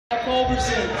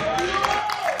Culberson.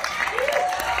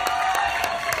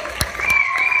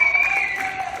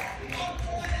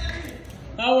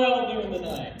 How we all doing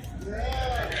tonight?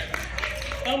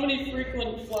 How many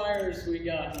frequent flyers we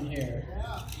got in here?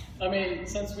 I mean,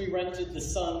 since we rented the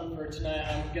Sun for tonight,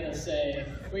 I'm gonna say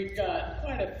we got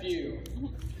quite a few.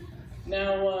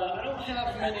 Now, I don't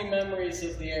have many memories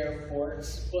of the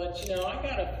airports, but you know, I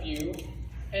got a few.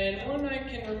 And one I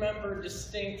can remember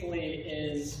distinctly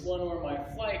is one where my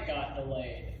flight got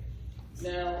delayed.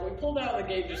 Now, we pulled out of the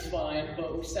gate just fine,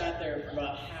 but we sat there for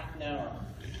about half an hour.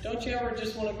 Don't you ever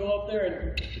just want to go up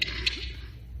there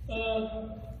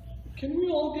and, can we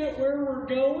all get where we're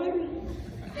going?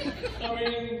 I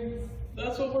mean,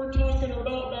 that's what we're talking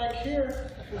about back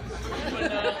here. But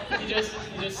no, you just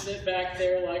sit back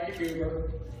there like a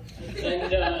goober.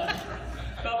 And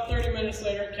about 30 minutes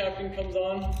later, captain comes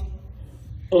on.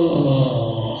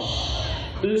 Oh,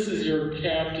 this is your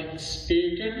captain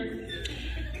speaking.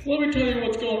 Let me tell you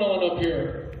what's going on up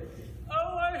here.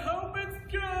 Oh, I hope it's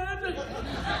good.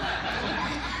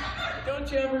 Don't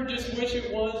you ever just wish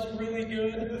it was really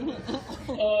good?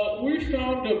 We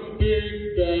found a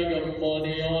big bag of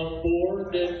money on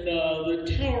board, and the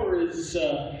tower has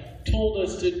told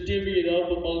us to divvy it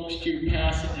up amongst you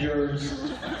passengers.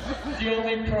 The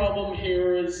only problem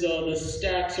here is the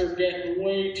stacks are getting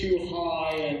way too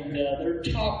high, and they're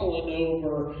toppling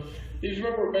over. These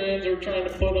rubber bands we're trying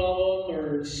to put on them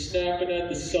are snapping at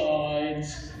the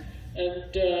sides,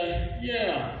 and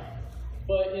yeah.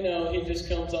 But, you know, he just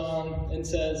comes on and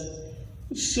says,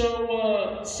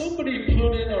 so, somebody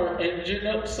put in our engine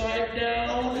upside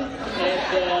down,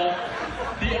 and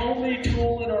the only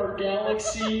tool in our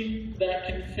galaxy that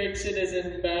can fix it is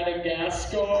in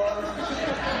Madagascar.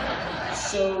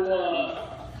 So,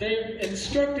 they've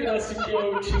instructed us to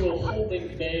go to a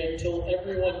holding bay until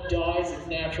everyone dies of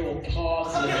natural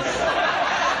causes.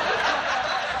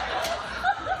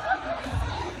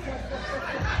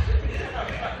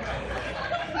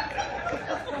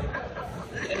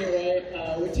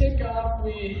 We take off,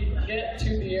 we get to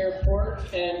the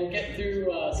airport, and we get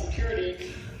through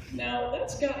security. Now,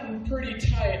 that's gotten pretty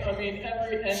tight. I mean,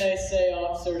 every NSA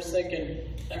officer is thinking,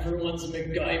 everyone's a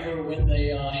MacGyver with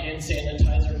a hand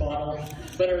sanitizer bottle.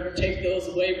 Better take those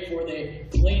away before they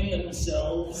clean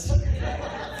themselves.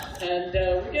 And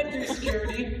we get through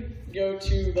security, go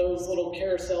to those little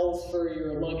carousels for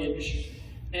your luggage,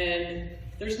 and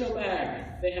there's no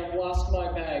bag. They have lost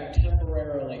my bag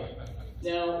temporarily.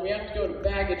 Now, we have to go to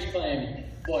baggage claim.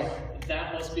 Boy,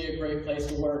 that must be a great place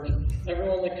to work.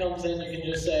 Everyone that comes in, you can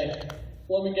just say,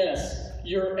 let me guess,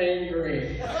 you're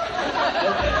angry. Okay,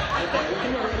 we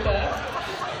can work with that.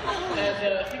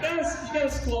 And you gotta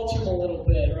squelch them a little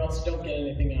bit, or else you don't get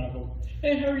anything out of them.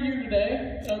 Hey, how are you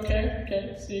today?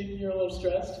 Okay, see, you're a little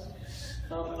stressed.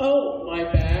 Oh, my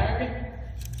bag.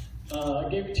 I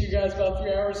gave it to you guys about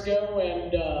 3 hours ago,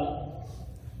 and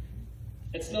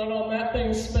it's not on that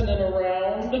thing spinning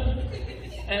around.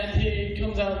 And he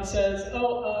comes out and says,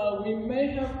 oh, we may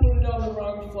have put it on the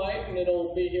wrong flight and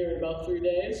it'll be here in about 3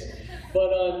 days.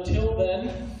 But until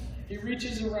then, he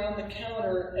reaches around the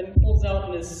counter and pulls out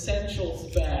an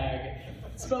essentials bag.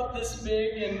 It's about this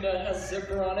big and has a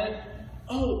zipper on it.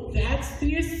 Oh, that's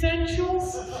the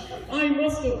essentials? I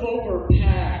must have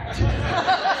overpacked.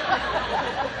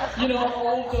 You know,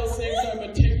 all of those things I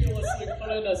meticulously put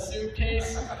in a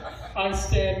suitcase, I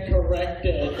stand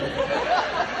corrected.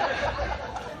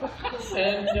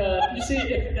 And you see,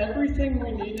 if everything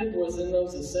we needed was in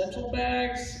those essential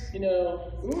bags, you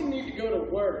know, we wouldn't need to go to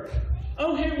work.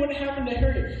 Oh, hey, what happened to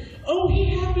Harry? Oh,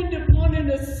 he happened upon an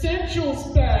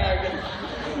essentials bag.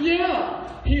 Yeah.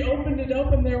 He opened it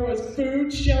up and there was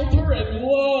food, shelter, and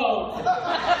love.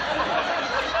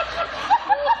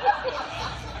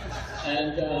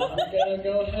 And I'm gonna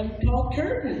go ahead and call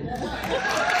curtain.